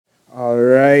All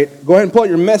right. Go ahead and pull out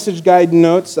your message guide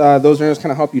notes. Those are just kind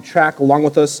of help you track along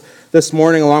with us this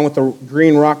morning, along with the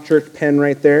Green Rock Church pen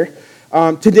right there.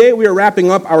 Today we are wrapping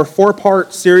up our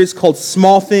 4-part series called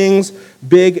Small Things,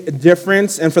 Big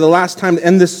Difference. And for the last time to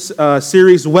end this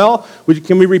series well,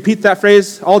 can we repeat that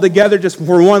phrase all together just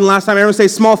for one last time? Everyone say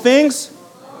small things.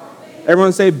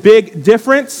 Everyone say big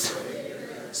difference.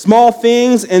 Small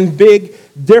things and big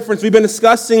difference. We've been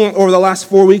discussing over the last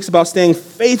 4 weeks about staying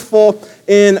faithful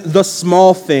in the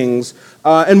small things.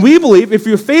 And we believe if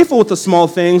you're faithful with the small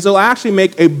things, it'll actually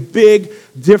make a big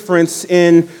difference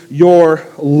in your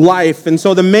life. And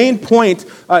so the main point,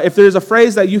 if there's a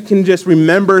phrase that you can just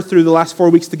remember through the last 4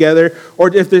 weeks together,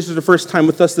 or if this is the first time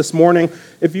with us this morning,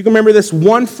 if you can remember this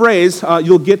one phrase,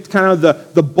 you'll get kind of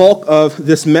the bulk of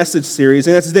this message series.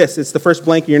 And it's this. It's the first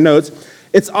blank in your notes.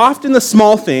 It's often the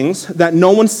small things that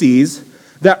no one sees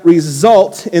that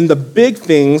result in the big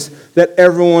things that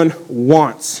everyone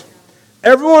wants.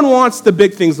 Everyone wants the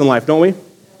big things in life, don't we?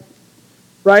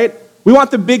 Right? We want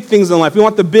the big things in life. We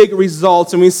want the big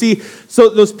results. And we see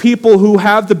those people who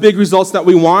have the big results that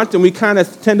we want, and we kind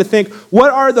of tend to think,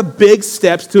 what are the big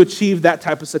steps to achieve that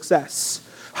type of success?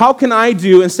 How can I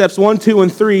do in steps 1, 2,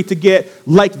 and 3 to get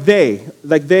like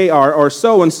they are, or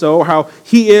so-and-so, or how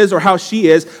he is, or how she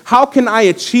is? How can I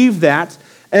achieve that?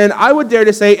 And I would dare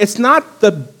to say it's not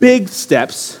the big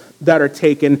steps that are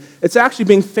taken. It's actually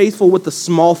being faithful with the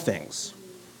small things.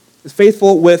 It's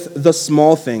faithful with the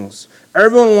small things.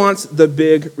 Everyone wants the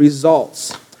big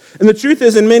results. And the truth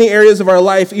is, in many areas of our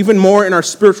life, even more in our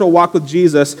spiritual walk with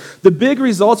Jesus, the big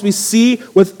results we see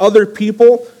with other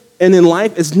people and in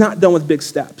life is not done with big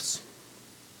steps.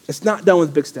 It's not done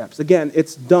with big steps. Again,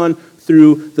 it's done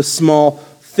through the small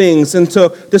things. And so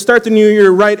to start the new year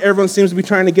right, everyone seems to be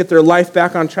trying to get their life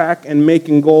back on track and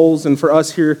making goals. And for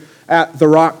us here at the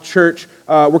Rock Church,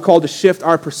 we're called to shift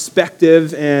our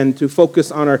perspective and to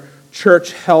focus on our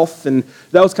church health. And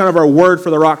that was kind of our word for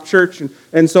the Rock Church.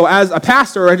 And so as a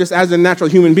pastor, or just as a natural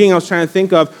human being, I was trying to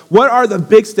think of what are the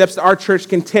big steps that our church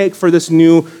can take for this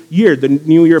new year, the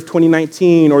new year of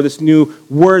 2019, or this new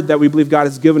word that we believe God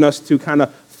has given us to kind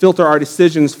of filter our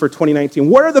decisions for 2019.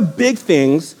 What are the big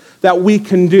things that we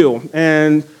can do?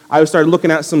 And I started looking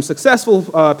at some successful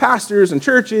pastors and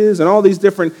churches and all these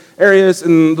different areas,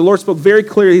 and the Lord spoke very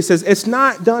clearly. He says, it's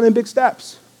not done in big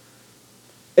steps.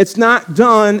 It's not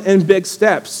done in big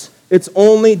steps. It's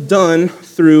only done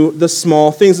through the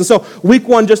small things. And so week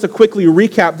 1, just to quickly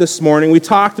recap this morning, we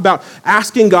talked about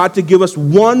asking God to give us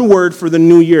one word for the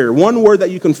new year, one word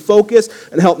that you can focus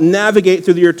and help navigate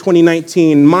through the year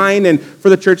 2019. Mine and for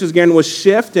the churches again was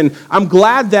shift. And I'm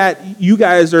glad that you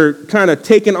guys are kind of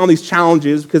taking on these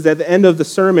challenges, because at the end of the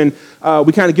sermon,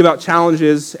 we kind of give out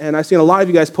challenges. And I've seen a lot of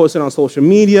you guys posting on social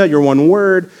media, your one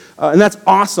word. And that's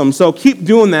awesome. So keep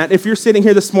doing that. If you're sitting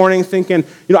here this morning thinking,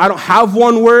 I don't have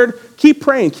one word, keep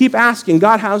praying, keep asking.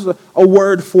 God has a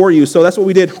word for you. So that's what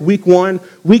we did week 1.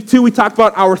 Week 2, we talked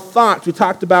about our thoughts. We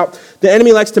talked about the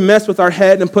enemy likes to mess with our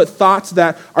head and put thoughts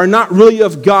that are not really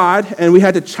of God. And we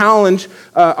had to challenge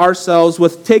ourselves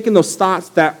with taking those thoughts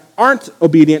that aren't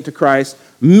obedient to Christ,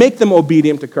 make them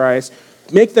obedient to Christ,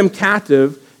 make them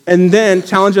captive, and then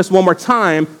challenge us one more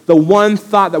time, the one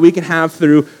thought that we can have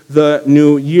through the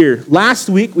new year. Last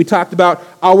week, we talked about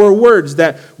our words,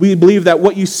 that we believe that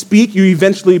what you speak, you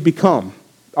eventually become.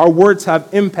 Our words have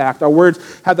impact. Our words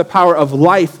have the power of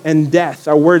life and death.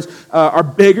 Our words are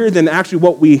bigger than actually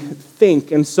what we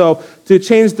think. And so to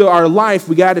change our life,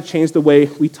 we got to change the way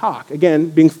we talk. Again,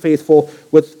 being faithful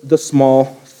with the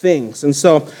small things. And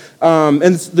so, and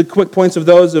the quick points of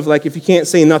those of like, if you can't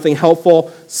say nothing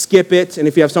helpful, skip it. And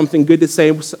if you have something good to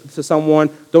say to someone,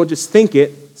 don't just think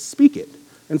it, speak it.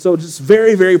 And so just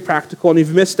very, very practical. And if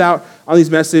you've missed out on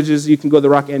these messages, you can go to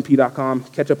rocknp.com,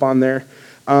 catch up on there.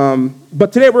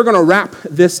 But today we're going to wrap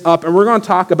this up, and we're going to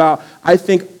talk about, I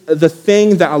think, the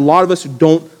thing that a lot of us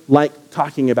don't like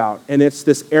talking about, and it's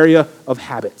this area of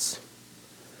habits.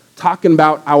 Talking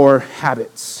about our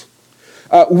habits.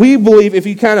 We believe if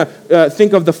you kind of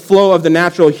think of the flow of the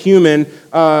natural human,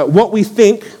 what we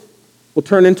think will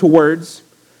turn into words.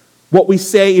 What we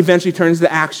say eventually turns to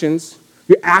actions.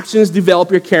 Your actions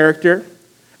develop your character,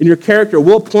 and your character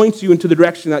will point you into the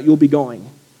direction that you'll be going.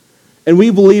 And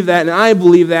we believe that, and I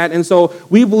believe that, and so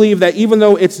we believe that even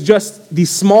though it's just these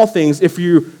small things, if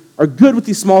you are good with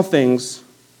these small things,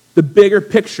 the bigger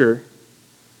picture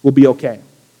will be okay.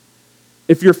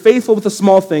 If you're faithful with the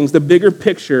small things, the bigger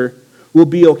picture will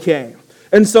be okay.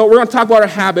 And so we're going to talk about our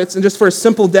habits, and just for a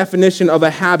simple definition of a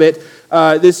habit,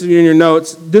 this is in your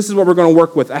notes, this is what we're going to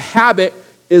work with. A habit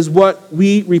is what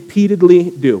we repeatedly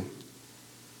do.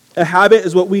 A habit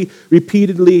is what we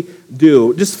repeatedly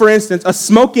do. Just for instance, a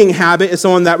smoking habit is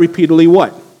someone that repeatedly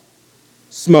what?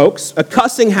 Smokes. A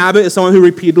cussing habit is someone who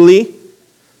repeatedly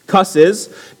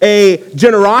cusses. A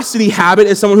generosity habit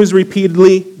is someone who's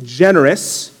repeatedly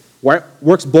generous.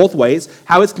 Works both ways.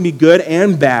 Habits can be good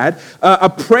and bad. A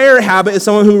prayer habit is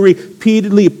someone who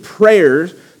repeatedly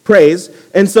prays.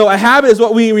 And so a habit is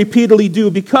what we repeatedly do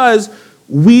because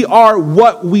we are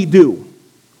what we do.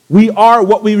 We are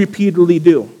what we repeatedly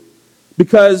do.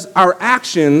 Because our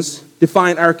actions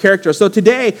define our character. So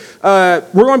today, we're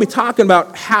going to be talking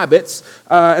about habits,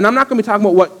 and I'm not going to be talking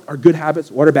about what are good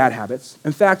habits, what are bad habits.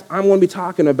 In fact, I'm going to be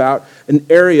talking about an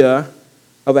area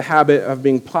of a habit of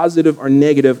being positive or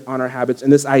negative on our habits,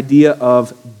 and this idea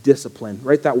of discipline.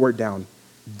 Write that word down,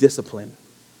 discipline.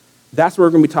 That's what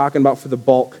we're going to be talking about for the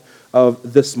bulk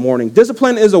of this morning.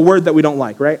 Discipline is a word that we don't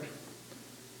like, right?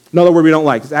 Another word we don't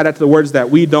like. Just add that to the words that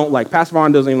we don't like. Pastor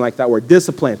Vaughn doesn't even like that word,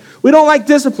 discipline. We don't like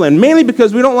discipline, mainly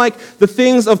because we don't like the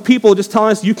things of people just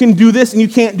telling us you can do this and you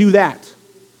can't do that.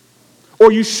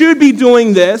 Or you should be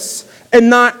doing this and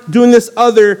not doing this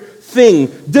other thing.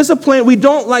 Discipline, we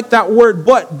don't like that word,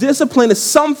 but discipline is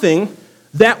something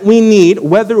that we need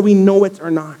whether we know it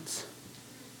or not.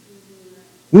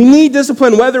 We need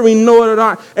discipline whether we know it or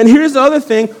not. And here's the other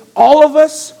thing. All of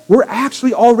us, we're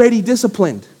actually already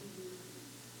disciplined.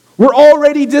 We're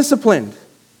already disciplined.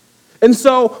 And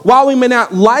so while we may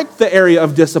not like the area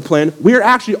of discipline, we're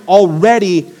actually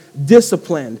already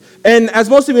disciplined. And as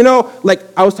most of you know, like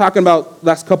I was talking about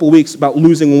last couple of weeks about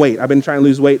losing weight. I've been trying to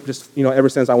lose weight just, ever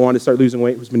since I wanted to start losing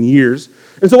weight. It's been years.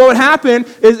 And so what would happen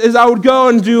is I would go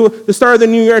and do the start of the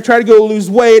new year, try to go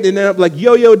lose weight and end up like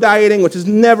yo-yo dieting, which is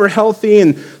never healthy.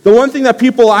 And the one thing that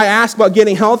people I ask about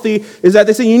getting healthy is that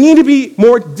they say you need to be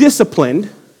more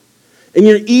disciplined in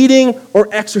your eating or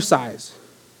exercise.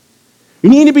 You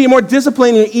need to be more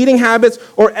disciplined in your eating habits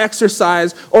or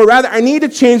exercise, or rather, I need to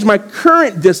change my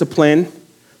current discipline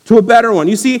to a better one.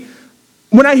 You see,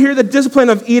 when I hear the discipline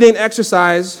of eating and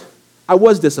exercise, I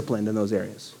was disciplined in those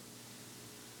areas.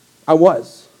 I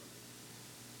was.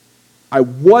 I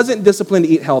wasn't disciplined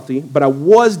to eat healthy, but I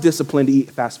was disciplined to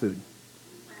eat fast food.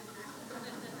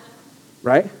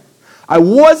 Right? I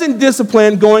wasn't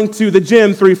disciplined going to the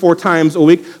gym 3-4 times a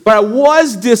week, but I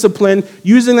was disciplined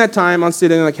using that time on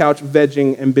sitting on the couch,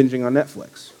 vegging and binging on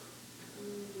Netflix.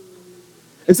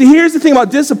 And see, here's the thing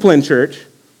about discipline, church.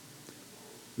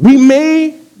 We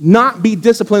may not be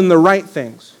disciplined in the right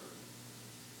things,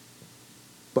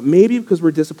 but maybe because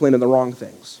we're disciplined in the wrong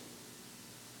things.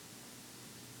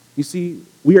 You see,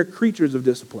 we are creatures of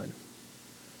discipline.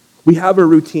 We have a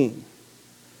routine.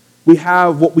 We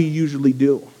have what we usually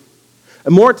do.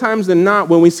 And more times than not,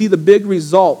 when we see the big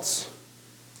results,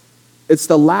 it's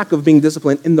the lack of being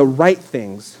disciplined in the right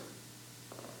things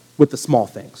with the small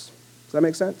things. Does that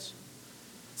make sense?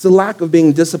 It's the lack of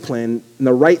being disciplined in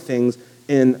the right things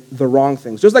in the wrong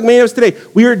things. Just like many of us today,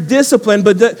 we are disciplined,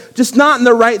 but just not in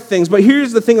the right things. But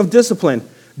here's the thing of discipline.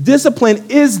 Discipline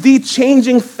is the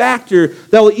changing factor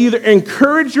that will either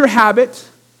encourage your habit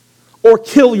or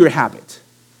kill your habit.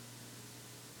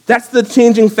 That's the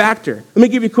changing factor. Let me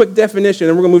give you a quick definition,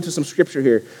 and we're going to move to some scripture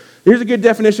here. Here's a good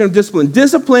definition of discipline.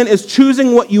 Discipline is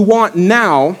choosing what you want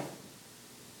now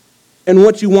and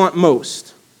what you want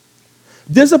most.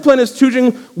 Discipline is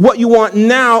choosing what you want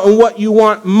now and what you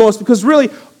want most, because really,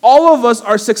 all of us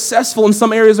are successful in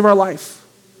some areas of our life.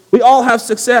 We all have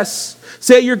success.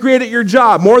 Say you're great at your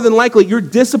job. More than likely, you're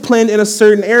disciplined in a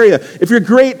certain area. If you're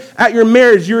great at your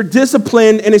marriage, you're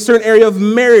disciplined in a certain area of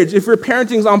marriage. If your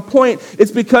parenting's on point,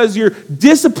 it's because you're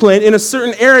disciplined in a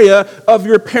certain area of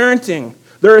your parenting.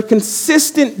 There are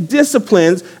consistent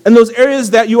disciplines in those areas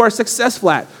that you are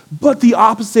successful at. But the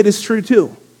opposite is true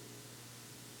too.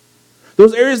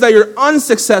 Those areas that you're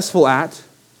unsuccessful at,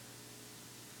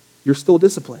 you're still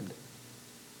disciplined.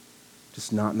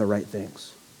 Just not in the right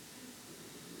things.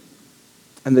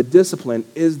 And the discipline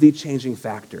is the changing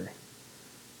factor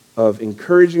of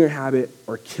encouraging your habit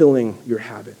or killing your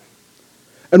habit.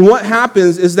 And what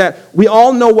happens is that we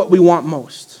all know what we want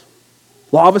most.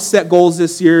 A lot of us set goals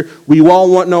this year. We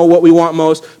all know what we want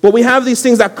most. But we have these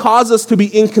things that cause us to be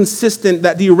inconsistent,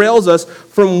 that derails us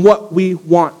from what we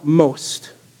want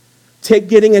most. Take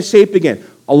getting in shape again.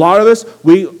 A lot of us,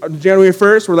 January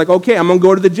 1st, we're like, okay, I'm going to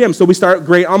go to the gym. So we start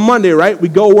great on Monday, right? We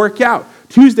go work out.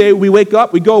 Tuesday, we wake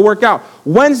up, we go work out.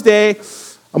 Wednesday,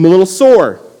 I'm a little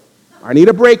sore. I need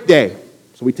a break day.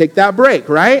 So we take that break,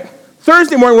 right?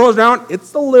 Thursday morning rolls around,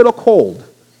 it's a little cold.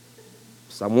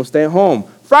 So I'm going to stay at home.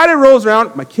 Friday rolls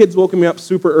around, my kids woken me up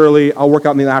super early, I'll work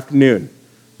out in the afternoon.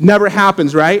 Never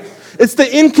happens, right? It's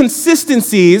the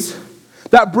inconsistencies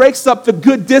that breaks up the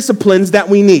good disciplines that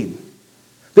we need.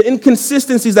 The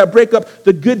inconsistencies that break up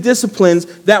the good disciplines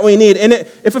that we need. And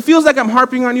if it feels like I'm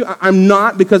harping on you, I'm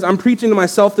not, because I'm preaching to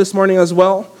myself this morning as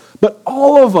well. But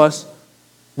all of us,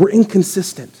 we're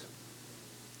inconsistent.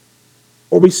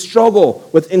 Or we struggle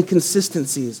with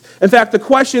inconsistencies. In fact, the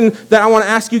question that I want to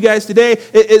ask you guys today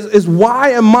is why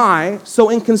am I so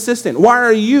inconsistent? Why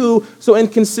are you so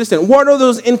inconsistent? What are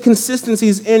those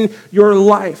inconsistencies in your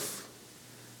life?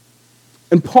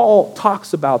 And Paul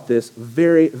talks about this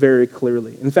very, very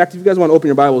clearly. In fact, if you guys want to open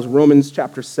your Bibles, Romans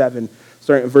chapter 7,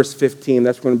 starting at verse 15,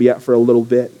 that's going to be out for a little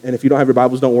bit. And if you don't have your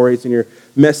Bibles, don't worry, it's in your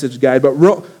message guide.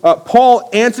 But Paul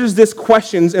answers these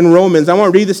questions in Romans. I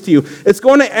want to read this to you. It's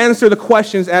going to answer the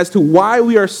questions as to why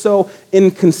we are so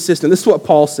inconsistent. This is what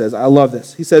Paul says. I love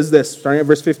this. He says this, starting at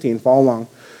verse 15, follow along.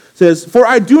 It says, "For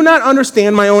I do not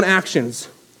understand my own actions.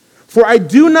 For I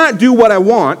do not do what I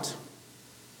want,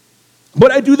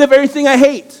 but I do the very thing I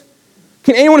hate."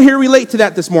 Can anyone here relate to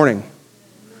that this morning?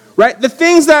 Right? The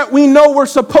things that we know we're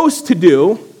supposed to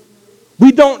do,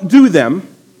 we don't do them.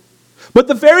 But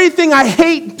the very thing I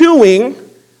hate doing,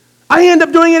 I end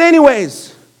up doing it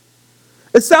anyways.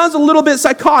 It sounds a little bit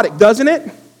psychotic, doesn't it?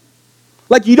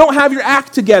 Like you don't have your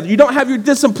act together. You don't have your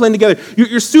discipline together.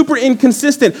 You're super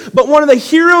inconsistent. But one of the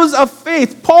heroes of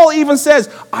faith, Paul even says,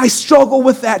 I struggle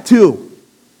with that too.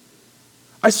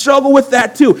 I struggle with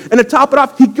that too. And to top it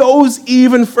off, he goes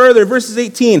even further. Verses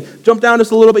 18, jump down just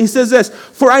a little bit. He says this,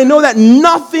 "For I know that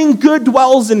nothing good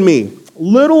dwells in me."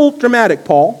 Little dramatic,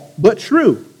 Paul, but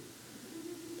true.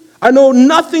 "I know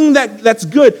nothing that's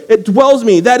good. It dwells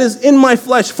me, that is in my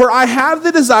flesh. For I have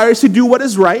the desires to do what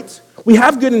is right." We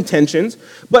have good intentions,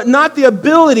 but not the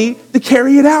ability to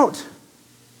carry it out.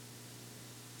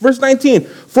 Verse 19,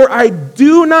 "For I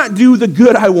do not do the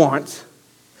good I want,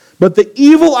 but the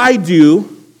evil I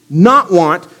do not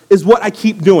want is what I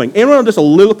keep doing." Anyone just a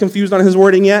little confused on his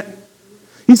wording yet?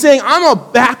 He's saying, I'm a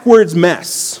backwards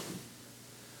mess.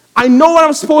 I know what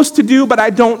I'm supposed to do, but I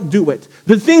don't do it.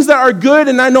 The things that are good,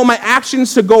 and I know my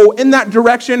actions to go in that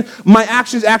direction, my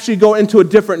actions actually go into a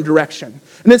different direction.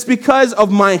 And it's because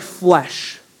of my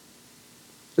flesh.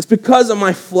 It's because of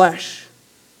my flesh.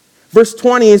 Verse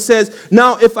 20, it says,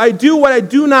 "Now if I do what I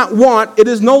do not want, it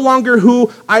is no longer who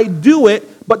I do it,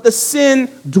 but the sin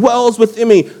dwells within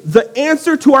me." The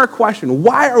answer to our question,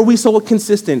 why are we so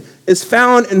consistent, is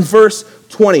found in verse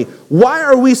 20. Why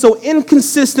are we so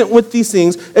inconsistent with these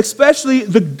things, especially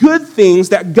the good things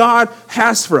that God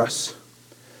has for us?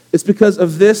 It's because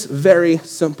of this very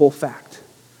simple fact.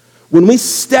 When we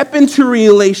step into a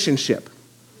relationship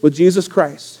with Jesus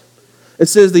Christ, it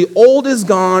says the old is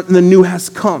gone and the new has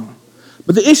come.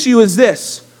 But the issue is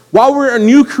this. While we're a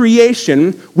new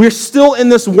creation, we're still in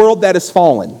this world that is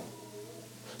fallen.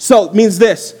 So it means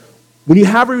this. When you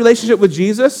have a relationship with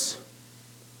Jesus,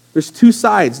 there's two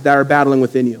sides that are battling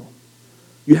within you.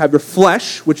 You have your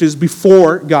flesh, which is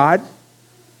before God,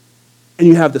 and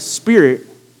you have the spirit,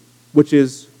 which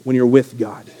is when you're with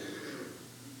God.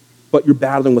 But you're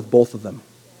battling with both of them.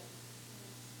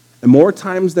 And more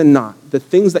times than not, the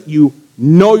things that you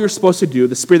know you're supposed to do,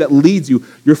 the spirit that leads you,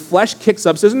 your flesh kicks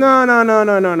up, says,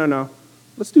 no.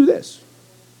 Let's do this.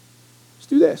 Let's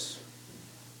do this.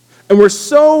 And we're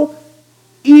so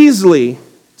easily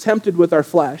tempted with our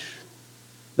flesh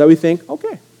that we think,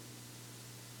 okay,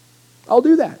 I'll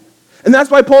do that. And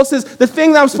that's why Paul says, the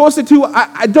thing that I'm supposed to do,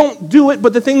 I don't do it,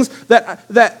 but the things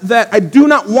that I do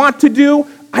not want to do,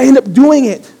 I end up doing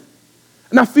it.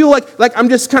 And I feel like I'm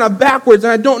just kind of backwards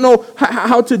and I don't know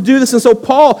how to do this. And so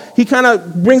Paul, he kind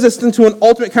of brings us into an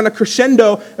ultimate kind of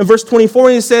crescendo in verse 24.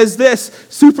 And he says this,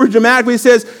 super dramatically, he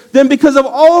says, "Then because of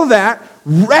all of that,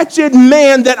 wretched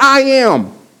man that I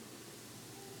am."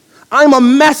 I'm a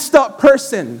messed up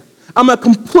person. I'm a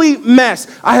complete mess.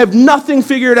 I have nothing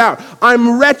figured out.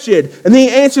 I'm wretched. And then he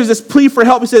answers this plea for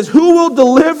help. He says, "Who will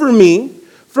deliver me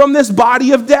from this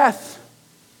body of death?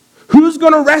 Who's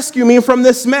going to rescue me from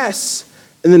this mess?"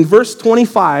 And then verse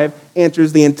 25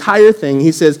 answers the entire thing.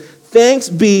 He says, "Thanks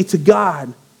be to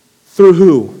God." Through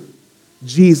who?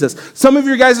 Jesus. Some of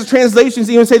your guys' translations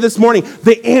even say this morning,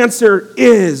 the answer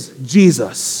is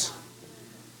Jesus.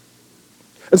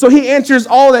 And so he answers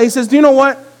all that. He says, do you know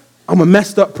what? I'm a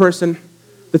messed up person.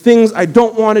 The things I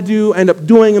don't want to do, I end up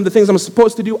doing them. The things I'm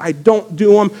supposed to do, I don't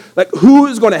do them. Like, who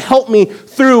is going to help me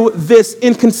through this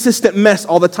inconsistent mess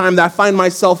all the time that I find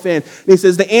myself in? And he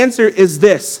says, the answer is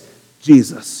this,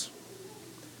 Jesus.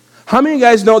 How many of you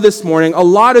guys know this morning, a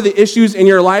lot of the issues in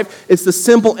your life, it's the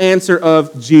simple answer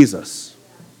of Jesus.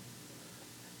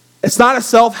 It's not a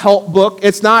self-help book.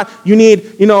 It's not, you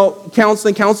need,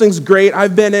 counseling. Counseling's great.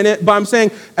 I've been in it. But I'm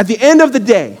saying, at the end of the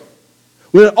day,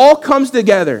 when it all comes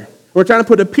together, we're trying to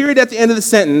put a period at the end of the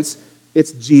sentence,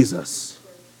 it's Jesus.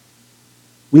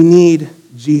 We need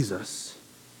Jesus.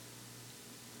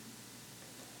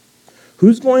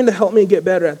 Who's going to help me get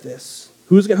better at this?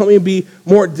 Who's going to help me be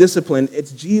more disciplined?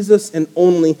 It's Jesus and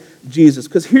only Jesus.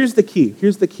 Because here's the key.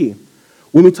 Here's the key.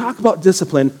 When we talk about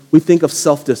discipline, we think of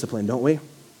self-discipline, don't we?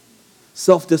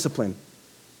 Self-discipline.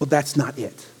 But that's not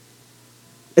it.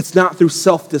 It's not through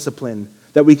self-discipline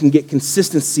that we can get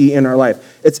consistency in our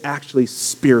life. It's actually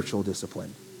spiritual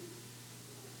discipline.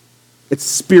 It's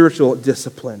spiritual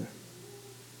discipline.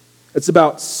 It's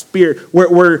about spirit,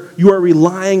 where you are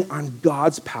relying on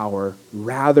God's power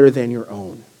rather than your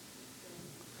own.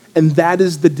 And that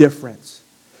is the difference.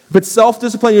 If it's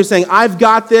self-discipline, you're saying, I've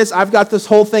got this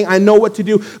whole thing, I know what to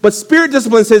do. But spirit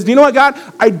discipline says, you know what, God?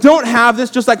 I don't have this,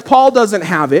 just like Paul doesn't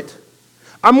have it.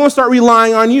 I'm going to start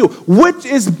relying on you. Which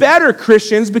is better,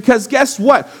 Christians? Because guess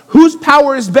what? Whose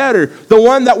power is better? The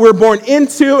one that we're born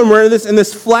into and we're in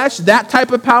this flesh, that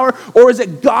type of power? Or is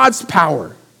it God's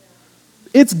power?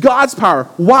 It's God's power.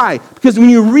 Why? Because when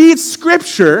you read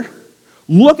Scripture,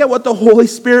 look at what the Holy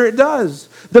Spirit does.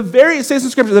 It says in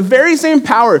Scripture, the very same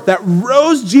power that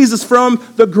rose Jesus from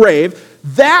the grave,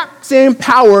 that same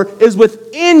power is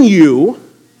within you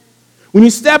when you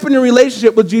step into a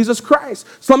relationship with Jesus Christ.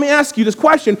 So let me ask you this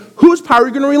question. Whose power are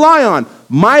you going to rely on?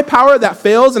 My power that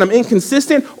fails and I'm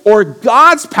inconsistent, or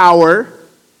God's power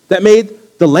that made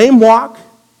the lame walk,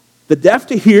 the deaf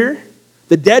to hear,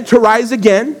 the dead to rise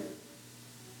again?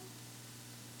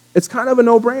 It's kind of a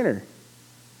no-brainer.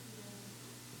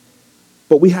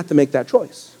 But we have to make that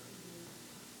choice.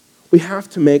 We have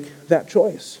to make that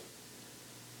choice.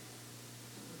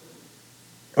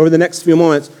 Over the next few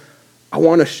moments, I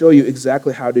want to show you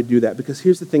exactly how to do that, because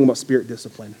here's the thing about spirit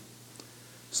discipline.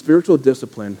 Spiritual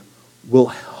discipline will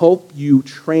help you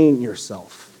train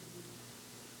yourself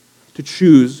to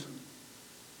choose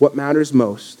what matters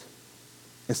most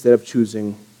instead of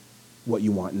choosing what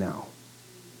you want now.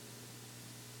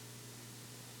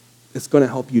 It's going to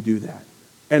help you do that.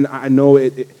 And I know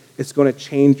it's going to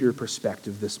change your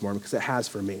perspective this morning, because it has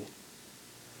for me.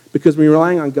 Because when you're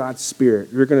relying on God's Spirit,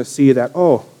 you're going to see that,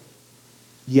 oh,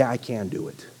 yeah, I can do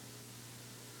it.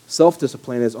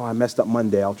 Self-discipline is, I messed up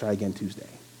Monday, I'll try again Tuesday.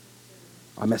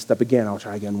 I messed up again, I'll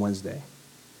try again Wednesday.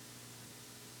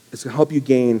 It's going to help you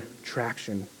gain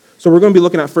traction. So we're going to be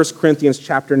looking at 1 Corinthians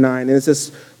chapter 9, and it's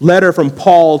this letter from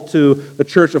Paul to the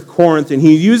church of Corinth, and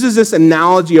he uses this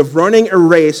analogy of running a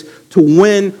race to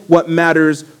win what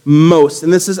matters most.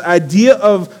 And this is idea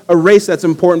of a race that's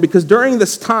important, because during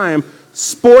this time,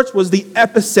 sports was the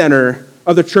epicenter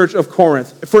of the church of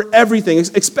Corinth for everything,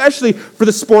 especially for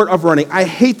the sport of running. I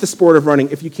hate the sport of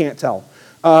running, if you can't tell.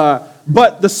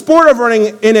 But the sport of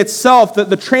running in itself,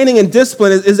 the training and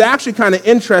discipline is actually kind of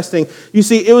interesting. You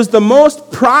see, it was the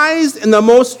most prized and the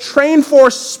most trained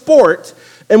for sport.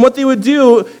 And what they would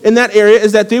do in that area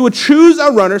is that they would choose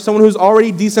a runner, someone who's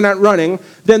already decent at running.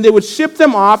 Then they would ship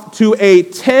them off to a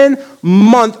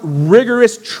 10-month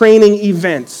rigorous training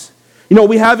event. You know,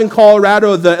 we have in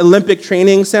Colorado the Olympic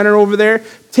Training Center over there.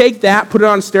 Take that, put it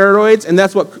on steroids, and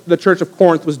that's what the church of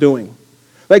Corinth was doing.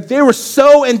 Like, they were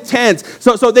so intense.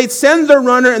 So they'd send their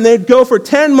runner, and they'd go for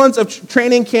 10 months of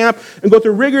training camp and go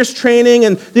through rigorous training,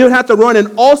 and they would have to run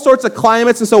in all sorts of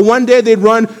climates. And so one day they'd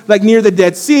run like near the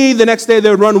Dead Sea. The next day they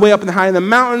would run way up in the high in the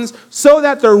mountains, so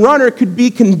that their runner could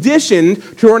be conditioned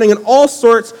to running in all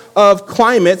sorts of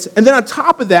climates. And then on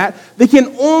top of that, they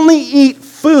can only eat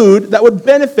food that would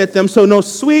benefit them. So no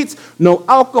sweets, no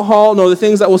alcohol, no the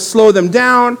things that will slow them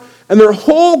down. And their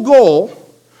whole goal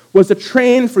was to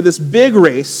train for this big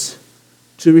race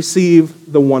to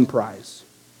receive the one prize.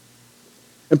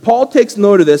 And Paul takes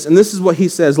note of this, and this is what he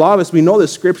says. A lot of us, we know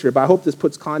this scripture, but I hope this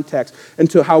puts context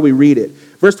into how we read it.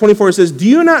 Verse 24 says, "Do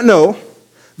you not know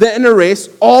that in a race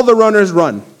all the runners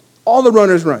run? All the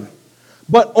runners run.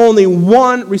 But only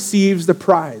one receives the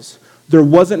prize." There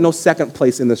wasn't no second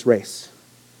place in this race.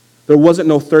 There wasn't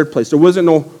no third place. There wasn't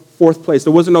no fourth place.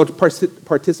 There wasn't no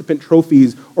participant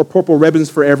trophies or purple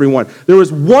ribbons for everyone. There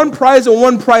was one prize and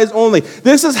one prize only.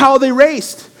 This is how they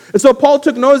raced. And so Paul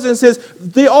took notice and says,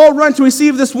 they all run to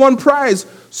receive this one prize.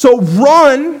 So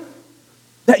run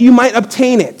that you might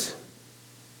obtain it.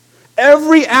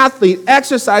 Every athlete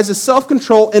exercises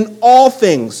self-control in all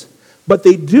things, but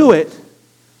they do it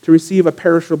to receive a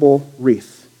perishable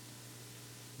wreath.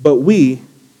 But we,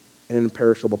 an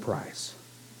imperishable prize.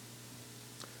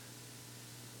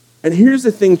 And here's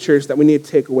the thing, church, that we need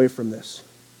to take away from this.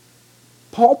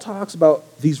 Paul talks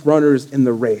about these runners in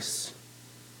the race.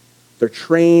 They're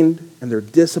trained and they're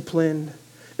disciplined.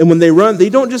 And when they run, they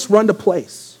don't just run to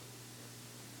place.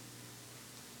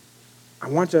 I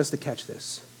want us to catch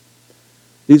this.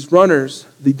 These runners,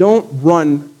 they don't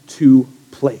run to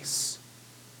place.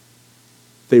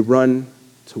 They run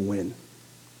to win.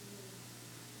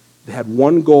 They had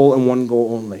one goal and one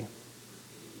goal only.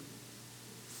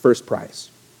 First prize.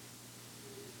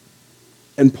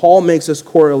 And Paul makes this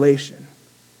correlation.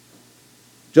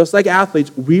 Just like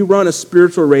athletes, we run a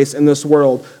spiritual race in this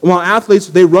world. And while athletes,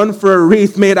 they run for a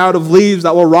wreath made out of leaves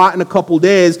that will rot in a couple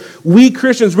days, we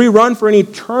Christians, we run for an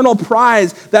eternal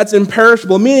prize that's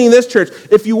imperishable. Meaning this, church,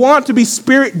 if you want to be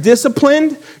spirit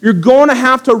disciplined, you're going to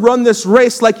have to run this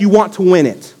race like you want to win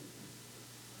it.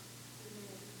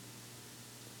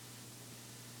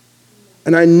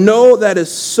 And I know that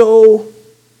is so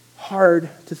hard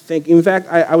to think. In fact,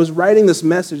 I was writing this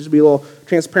message, to be a little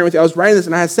transparent with you. I was writing this,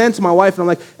 and I had sent it to my wife, and I'm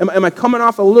like, am I coming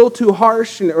off a little too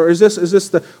harsh? Or is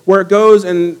this where it goes?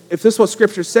 And if this is what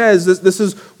Scripture says, this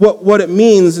is what it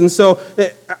means. And so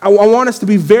I want us to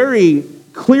be very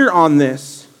clear on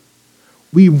this.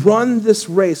 We run this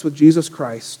race with Jesus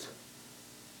Christ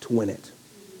to win it.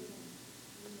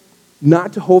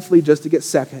 Not to hopefully just to get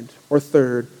second or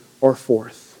third or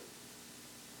fourth.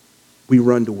 We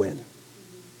run to win.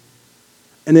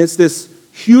 And it's this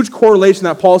huge correlation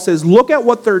that Paul says, look at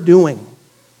what they're doing.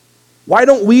 Why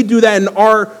don't we do that in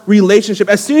our relationship?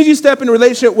 As soon as you step in a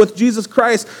relationship with Jesus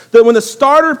Christ, that when the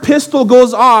starter pistol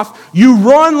goes off, you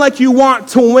run like you want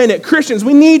to win it. Christians,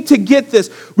 we need to get this.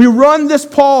 We run this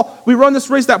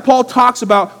race that Paul talks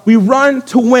about. We run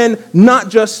to win, not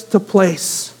just to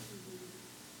place.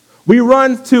 We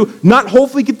run to not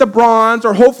hopefully get the bronze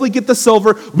or hopefully get the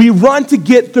silver. We run to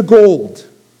get the gold.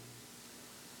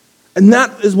 And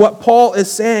that is what Paul is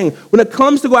saying. When it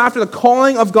comes to go after the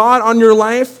calling of God on your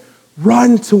life,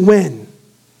 run to win.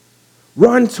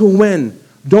 Run to win.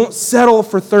 Don't settle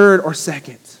for third or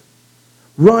second.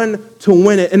 Run to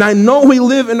win it. And I know we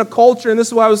live in a culture, and this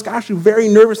is why I was actually very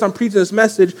nervous on preaching this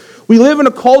message. We live in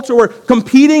a culture where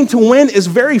competing to win is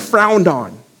very frowned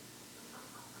on.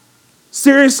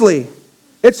 Seriously.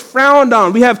 It's frowned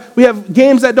on. We have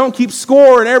games that don't keep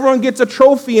score, and everyone gets a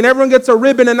trophy, and everyone gets a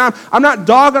ribbon, and I'm not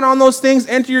dogging on those things.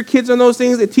 Enter your kids on those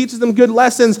things. It teaches them good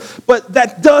lessons, but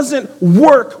that doesn't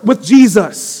work with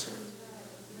Jesus.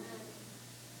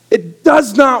 It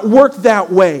does not work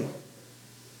that way.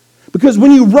 Because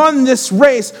when you run this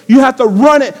race, you have to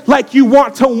run it like you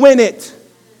want to win it.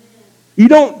 You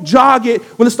don't jog it.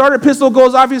 When the starter pistol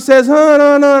goes off, it says,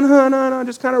 no,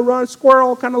 just kind of run,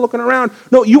 squirrel, kind of looking around.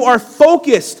 No, you are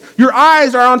focused. Your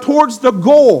eyes are on towards the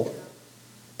goal.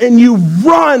 And you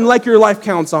run like your life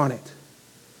counts on it.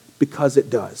 Because it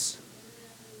does.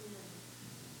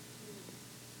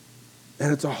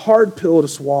 And it's a hard pill to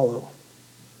swallow.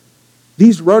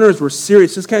 These runners were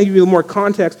serious. Just kind of give you a little more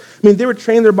context. I mean, they would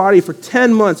train their body for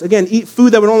 10 months. Again, eat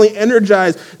food that would only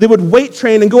energize. They would weight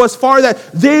train and go as far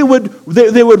that they would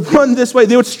run this way.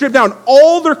 They would strip down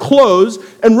all their clothes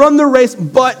and run the race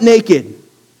butt naked.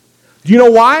 Do you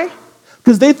know why?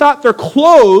 Because they thought their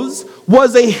clothes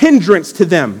was a hindrance to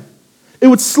them. It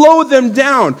would slow them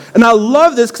down. And I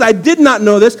love this because I did not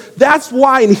know this. That's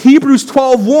why in Hebrews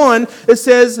 12:1, it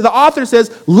says, the author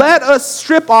says, let us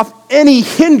strip off any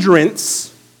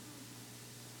hindrance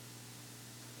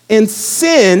and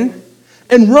sin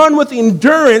and run with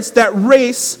endurance that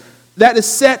race that is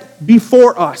set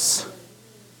before us.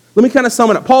 Let me kind of sum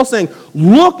it up. Paul's saying,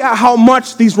 look at how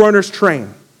much these runners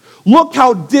train. Look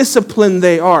how disciplined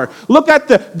they are. Look at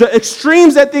the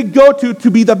extremes that they go to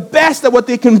be the best at what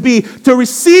they can be, to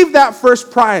receive that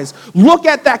first prize. Look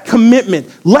at that commitment.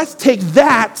 Let's take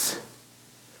that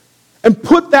and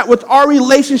put that with our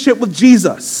relationship with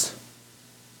Jesus.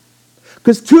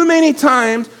 Because too many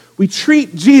times we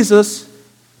treat Jesus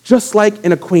just like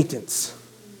an acquaintance.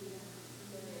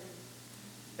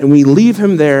 And we leave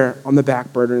him there on the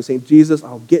back burner and say, Jesus,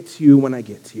 I'll get to you when I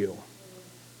get to you.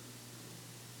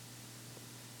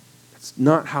 That's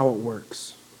not how it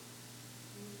works.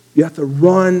 You have to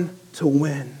run to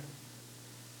win.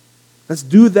 Let's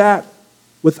do that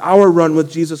with our run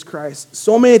with Jesus Christ.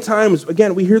 So many times,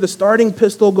 again, we hear the starting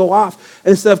pistol go off,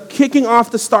 and instead of kicking off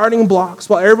the starting blocks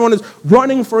while everyone is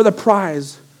running for the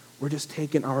prize, we're just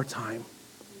taking our time.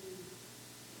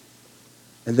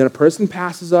 And then a person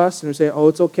passes us, and we say, oh,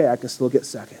 it's okay, I can still get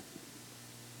second.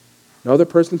 Another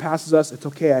person passes us, it's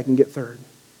okay, I can get third.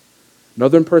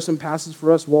 Another person passes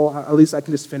for us, well, at least I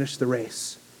can just finish the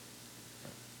race.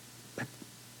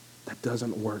 That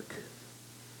doesn't work.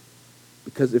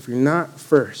 Because if you're not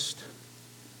first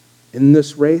in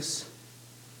this race,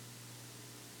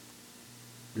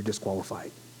 you're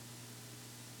disqualified.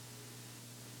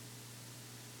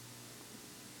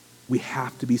 We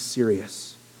have to be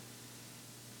serious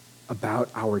about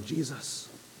our Jesus.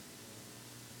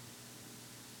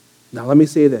 Now let me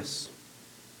say this.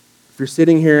 If you're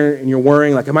sitting here and you're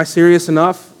worrying, like, am I serious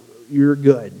enough? you're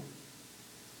good.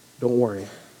 Don't worry.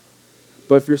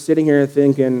 But if you're sitting here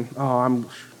thinking,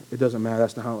 it doesn't matter,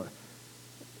 that's not how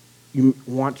you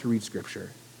want to read Scripture.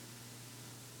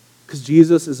 Because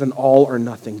Jesus is an all or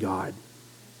nothing God.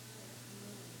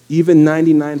 Even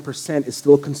 99% is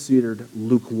still considered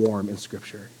lukewarm in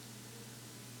Scripture.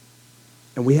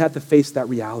 And we have to face that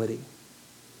reality.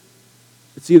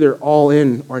 It's either all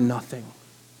in or nothing.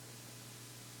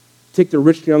 Take the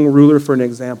rich young ruler for an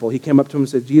example. He came up to him and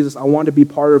said, Jesus, I want to be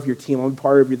part of your team. I want to be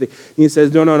part of your thing. And he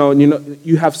says, no.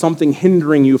 You have something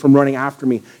hindering you from running after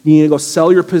me. You need to go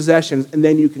sell your possessions and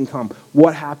then you can come.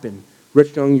 What happened?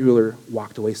 Rich young ruler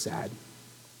walked away sad.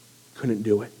 Couldn't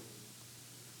do it.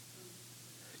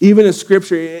 Even in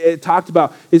Scripture, it talked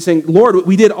about, it's saying, Lord,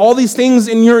 we did all these things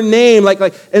in your name.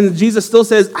 And Jesus still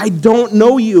says, I don't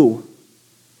know you.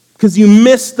 Because you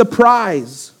missed the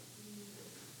prize.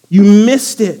 You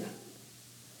missed it.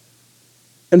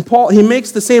 And Paul, he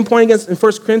makes the same point in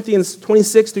 1 Corinthians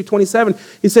 26 through 27.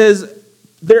 He says,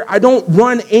 I don't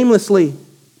run aimlessly.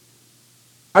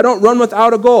 I don't run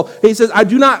without a goal. He says, I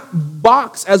do not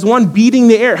box as one beating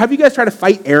the air. Have you guys tried to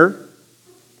fight air?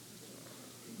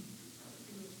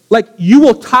 You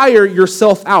will tire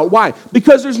yourself out. Why?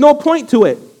 Because there's no point to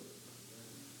it.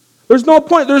 There's no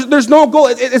point. There's no goal.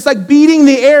 It's like beating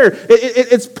the air.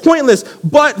 It's pointless.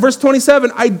 But, verse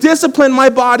 27, I discipline my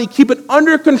body, keep it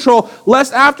under control,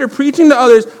 lest after preaching to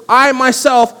others, I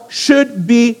myself should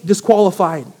be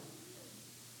disqualified.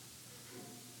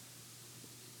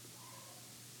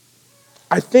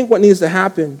 I think what needs to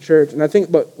happen, church, and I think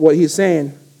what he's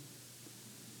saying,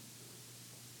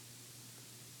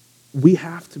 we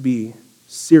have to be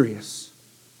serious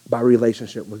about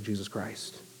relationship with Jesus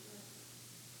Christ.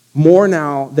 More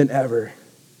now than ever.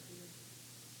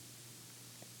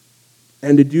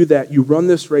 And to do that, you run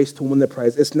this race to win the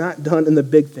prize. It's not done in the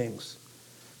big things.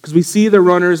 Because we see the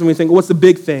runners and we think, what's the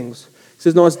big things? He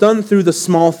says, no, it's done through the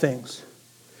small things.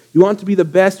 You want to be the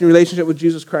best in relationship with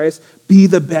Jesus Christ? Be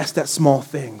the best at small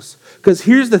things. Because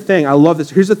here's the thing. I love this.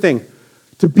 Here's the thing.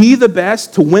 To be the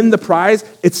best, to win the prize,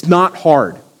 it's not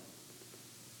hard.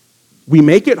 We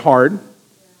make it hard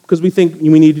because we think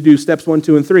we need to do steps 1,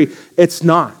 2, and 3. It's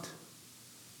not.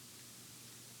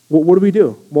 Well, what do we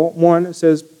do? Well, 1, it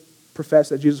says, profess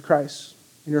that Jesus Christ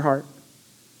in your heart.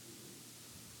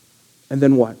 And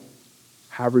then what?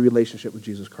 Have a relationship with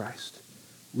Jesus Christ.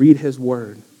 Read his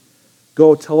word.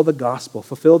 Go tell the gospel.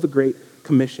 Fulfill the Great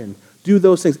Commission. Do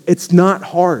those things. It's not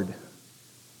hard.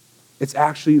 It's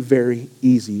actually very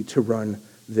easy to run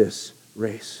this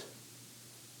race.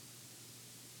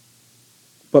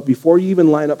 But before you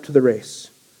even line up to the race,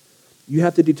 you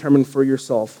have to determine for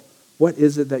yourself, what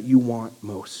is it that you want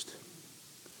most?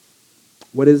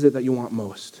 What is it that you want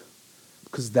most?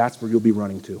 Because that's where you'll be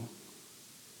running to.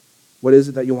 What is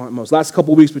it that you want most? Last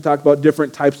couple of weeks, we talked about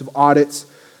different types of audits.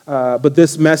 But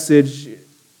this message,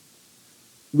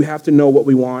 we have to know what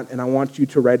we want, and I want you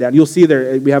to write down. You'll see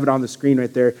there, we have it on the screen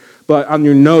right there. But on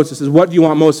your notes, it says, what do you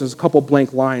want most? There's a couple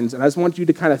blank lines. And I just want you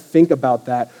to kind of think about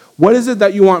that. What is it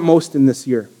that you want most in this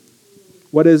year?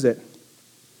 What is it?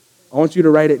 I want you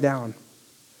to write it down.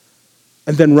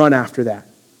 And then run after that.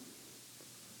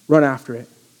 Run after it.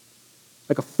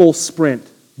 Like a full sprint,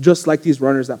 just like these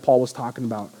runners that Paul was talking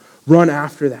about. Run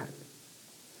after that.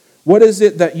 What is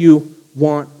it that you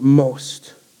want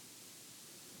most?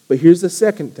 But here's the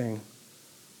second thing.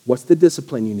 What's the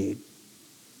discipline you need?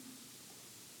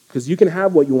 Because you can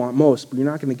have what you want most, but you're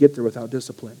not going to get there without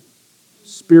discipline.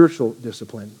 Spiritual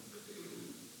discipline.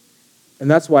 And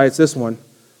that's why it's this one.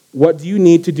 What do you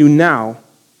need to do now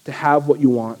to have what you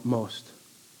want most?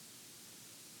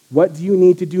 What do you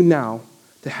need to do now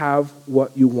to have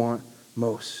what you want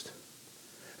most?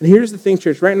 And here's the thing,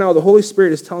 church. Right now, the Holy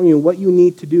Spirit is telling you what you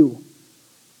need to do.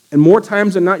 And more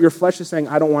times than not, your flesh is saying,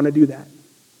 I don't want to do that.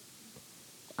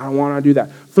 I don't want to do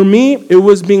that. For me, it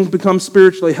was become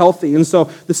spiritually healthy. And so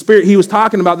the Spirit, he was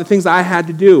talking about the things I had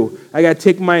to do. I got to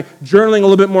take my journaling a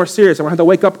little bit more serious. I have to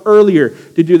wake up earlier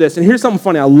to do this. And here's something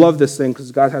funny. I love this thing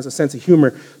because God has a sense of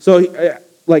humor. So,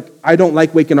 I don't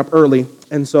like waking up early.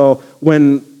 And so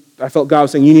when I felt God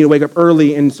was saying, you need to wake up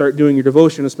early and start doing your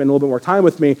devotion and spend a little bit more time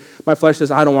with me, my flesh says,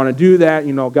 I don't want to do that.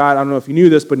 God, I don't know if you knew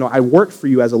this, but no, I work for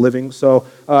you as a living, so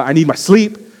I need my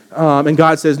sleep. And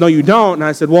God says, no, you don't. And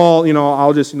I said, well,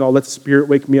 I'll just, let the Spirit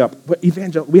wake me up. But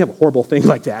we have a horrible thing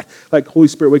like that. Like, Holy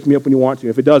Spirit, wake me up when you want to.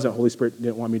 If it doesn't, Holy Spirit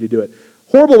didn't want me to do it.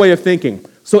 Horrible way of thinking.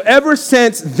 So ever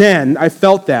since then, I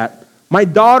felt that. My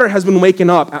daughter has been waking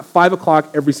up at 5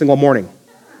 o'clock every single morning.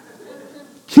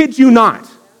 Kid you not.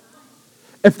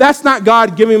 If that's not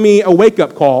God giving me a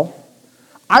wake-up call,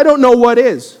 I don't know what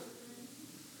is.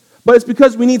 But it's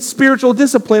because we need spiritual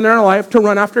discipline in our life to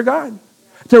run after God,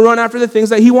 to run after the things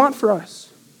that he wants for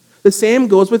us. The same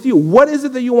goes with you. What is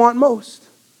it that you want most?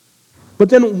 But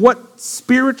then what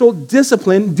spiritual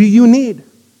discipline do you need?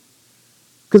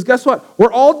 Because guess what?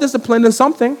 We're all disciplined in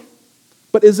something,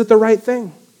 but is it the right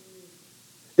thing?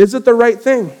 Is it the right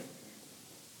thing?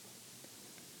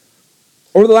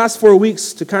 Over the last 4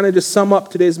 weeks, to kind of just sum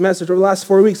up today's message, over the last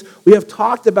 4 weeks, we have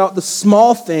talked about the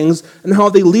small things and how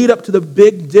they lead up to the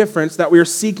big difference that we are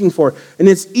seeking for. And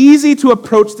it's easy to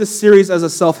approach this series as a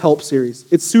self-help series.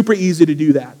 It's super easy to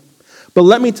do that. But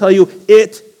let me tell you,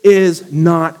 it is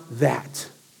not that.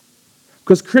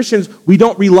 Because Christians, we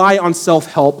don't rely on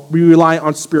self-help, we rely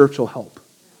on spiritual help.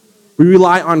 We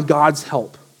rely on God's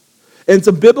help. And it's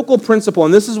a biblical principle,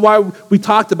 and this is why we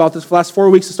talked about this for the last 4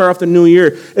 weeks to start off the new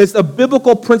year. It's a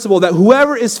biblical principle that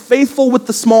whoever is faithful with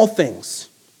the small things,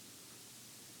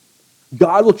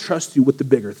 God will trust you with the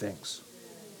bigger things.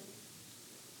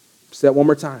 Say that one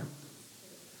more time.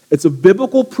 It's a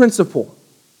biblical principle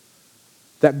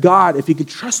that God, if he can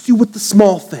trust you with the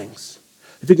small things,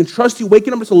 if he can trust you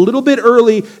waking up just a little bit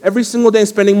early every single day and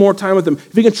spending more time with him,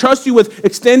 if he can trust you with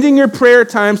extending your prayer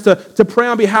times to pray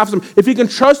on behalf of them, if he can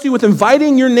trust you with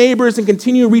inviting your neighbors and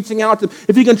continue reaching out to them,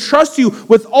 if he can trust you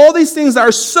with all these things that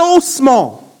are so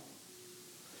small,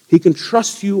 he can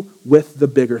trust you with the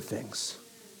bigger things.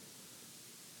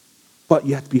 But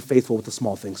you have to be faithful with the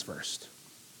small things first.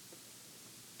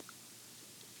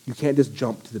 You can't just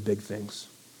jump to the big things,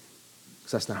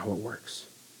 because that's not how it works.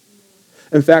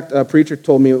 In fact, a preacher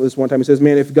told me this one time. He says,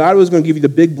 man, if God was going to give you the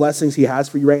big blessings he has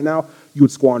for you right now, you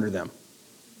would squander them.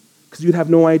 Because you'd have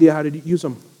no idea how to use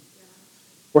them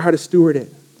or how to steward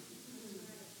it.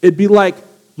 It'd be like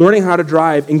learning how to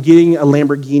drive and getting a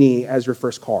Lamborghini as your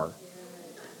first car.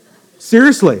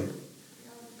 Seriously.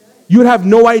 You would have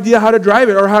no idea how to drive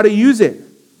it or how to use it.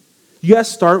 You got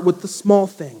to start with the small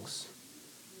things.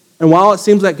 And while it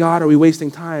seems like, God, are we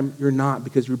wasting time? You're not,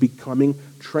 because you're becoming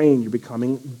trained. You're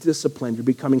becoming disciplined. You're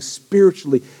becoming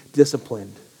spiritually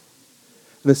disciplined.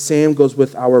 And the same goes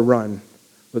with our run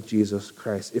with Jesus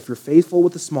Christ. If you're faithful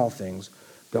with the small things,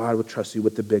 God will trust you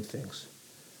with the big things.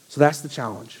 So that's the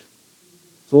challenge.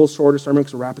 It's a little shorter sermon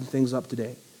because we're wrapping things up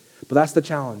today. But that's the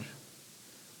challenge.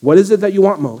 What is it that you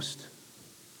want most?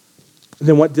 And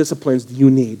then what disciplines do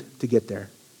you need to get there?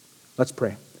 Let's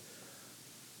pray.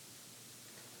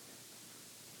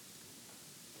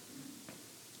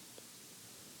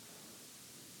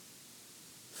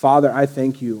 Father, I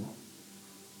thank you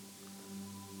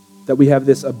that we have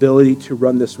this ability to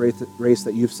run this race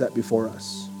that you've set before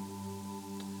us.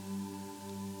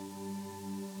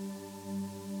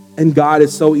 And God,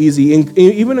 it's so easy,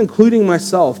 even including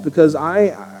myself, because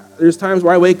there's times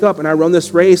where I wake up and I run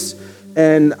this race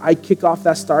and I kick off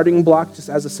that starting block just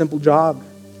as a simple jog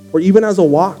or even as a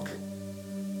walk.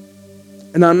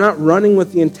 And I'm not running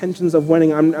with the intentions of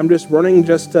winning. I'm just running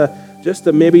just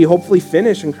to maybe hopefully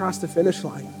finish and cross the finish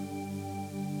line.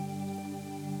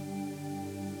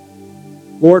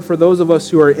 Lord, for those of us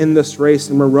who are in this race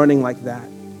and we're running like that,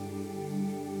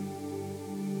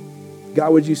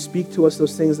 God, would you speak to us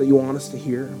those things that you want us to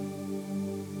hear?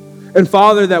 And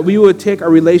Father, that we would take our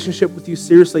relationship with you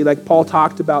seriously, like Paul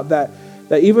talked about, that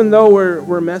even though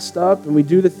we're messed up and we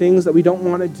do the things that we don't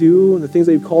want to do and the things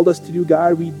that you've called us to do,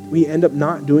 God, we end up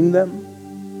not doing them.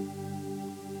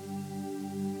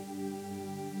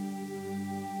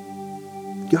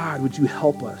 God, would you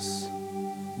help us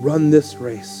run this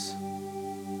race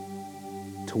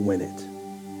to win it?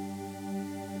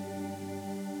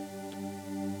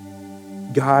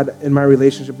 God, in my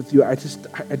relationship with you, I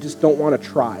just don't want to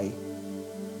try.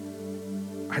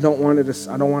 I don't want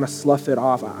to slough it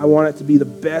off. I want it to be the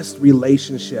best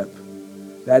relationship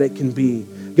that it can be.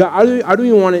 God, I don't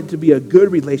even want it to be a good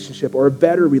relationship or a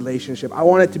better relationship. I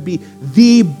want it to be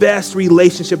the best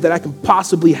relationship that I can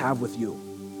possibly have with you.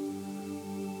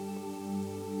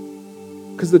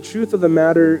 Because the truth of the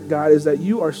matter, God, is that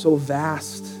you are so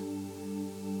vast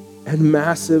and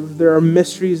massive. There are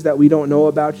mysteries that we don't know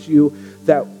about you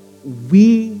that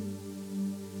we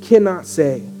cannot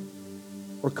say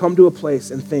or come to a place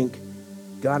and think,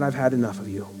 God, I've had enough of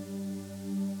you.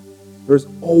 There's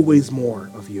always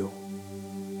more of you.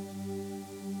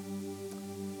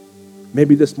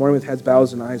 Maybe this morning with heads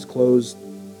bowed and eyes closed,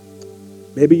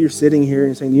 maybe you're sitting here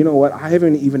and saying, you know what, I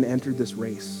haven't even entered this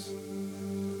race.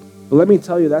 But let me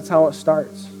tell you, that's how it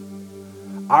starts.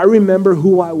 I remember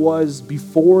who I was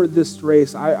before this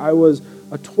race. I was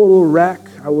a total wreck.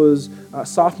 I was a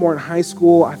sophomore in high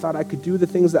school. I thought I could do the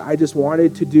things that I just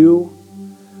wanted to do.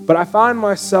 But I found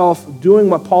myself doing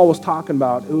what Paul was talking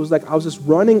about. It was like I was just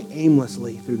running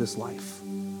aimlessly through this life.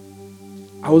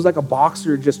 I was like a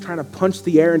boxer just trying to punch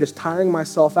the air and just tiring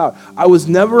myself out. I was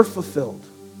never fulfilled.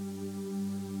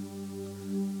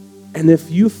 And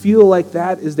if you feel like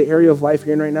that is the area of life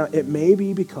you're in right now, it may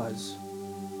be because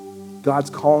God's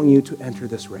calling you to enter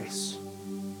this race.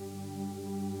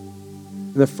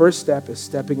 And the first step is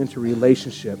stepping into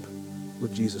relationship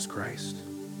with Jesus Christ.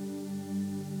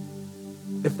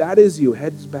 If that is you,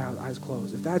 heads bowed, eyes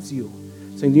closed, if that's you,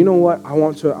 saying, do you know what? I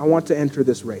want to enter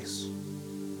this race.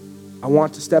 I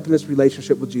want to step in this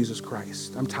relationship with Jesus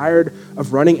Christ. I'm tired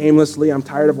of running aimlessly. I'm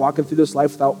tired of walking through this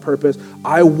life without purpose.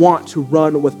 I want to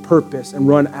run with purpose and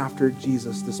run after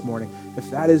Jesus this morning.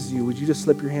 If that is you, would you just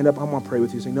slip your hand up? I want to pray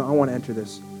with you, saying, no, I want to enter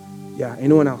this. Yeah,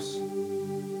 anyone else?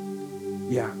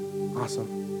 Yeah,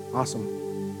 awesome.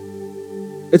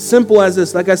 It's simple as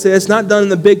this. Like I said, it's not done in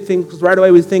the big thing, because right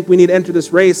away we think we need to enter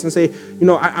this race and say,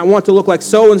 I want to look like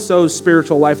so-and-so's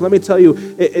spiritual life. Let me tell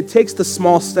you, it takes the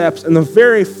small steps. And the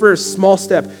very first small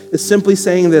step is simply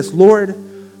saying this: Lord,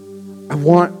 I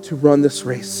want to run this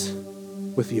race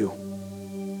with you.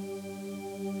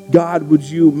 God, would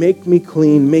you make me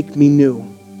clean, make me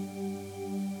new?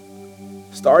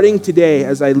 Starting today,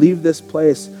 as I leave this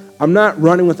place, I'm not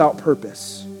running without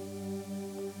purpose.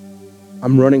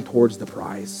 I'm running towards the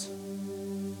prize.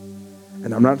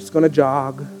 And I'm not just going to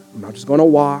jog. I'm not just going to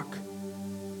walk.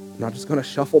 I'm not just going to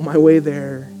shuffle my way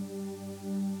there.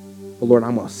 But Lord,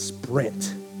 I'm going to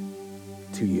sprint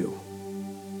to you.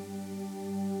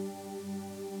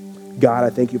 God, I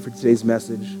thank you for today's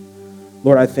message.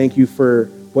 Lord, I thank you for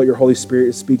what your Holy Spirit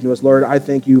is speaking to us. Lord, I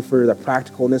thank you for the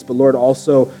practicalness, but Lord,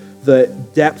 also the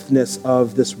depthness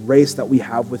of this race that we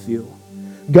have with you.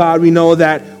 God, we know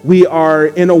that we are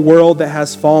in a world that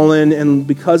has fallen, and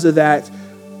because of that,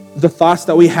 the thoughts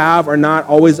that we have are not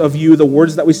always of you. The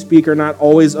words that we speak are not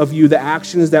always of you. The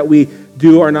actions that we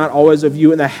do are not always of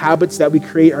you, and the habits that we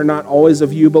create are not always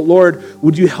of you. But Lord,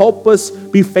 would you help us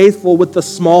be faithful with the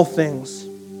small things?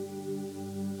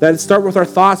 That it start with our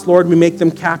thoughts, Lord, we make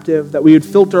them captive. That we would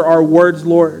filter our words,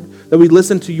 Lord. That we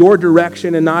listen to your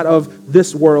direction and not of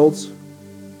this world's.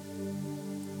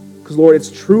 Because Lord, it's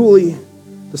truly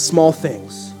the small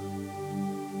things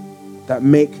that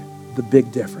make the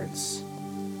big difference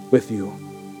with you.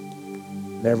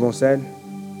 And everyone said,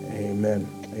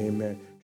 amen.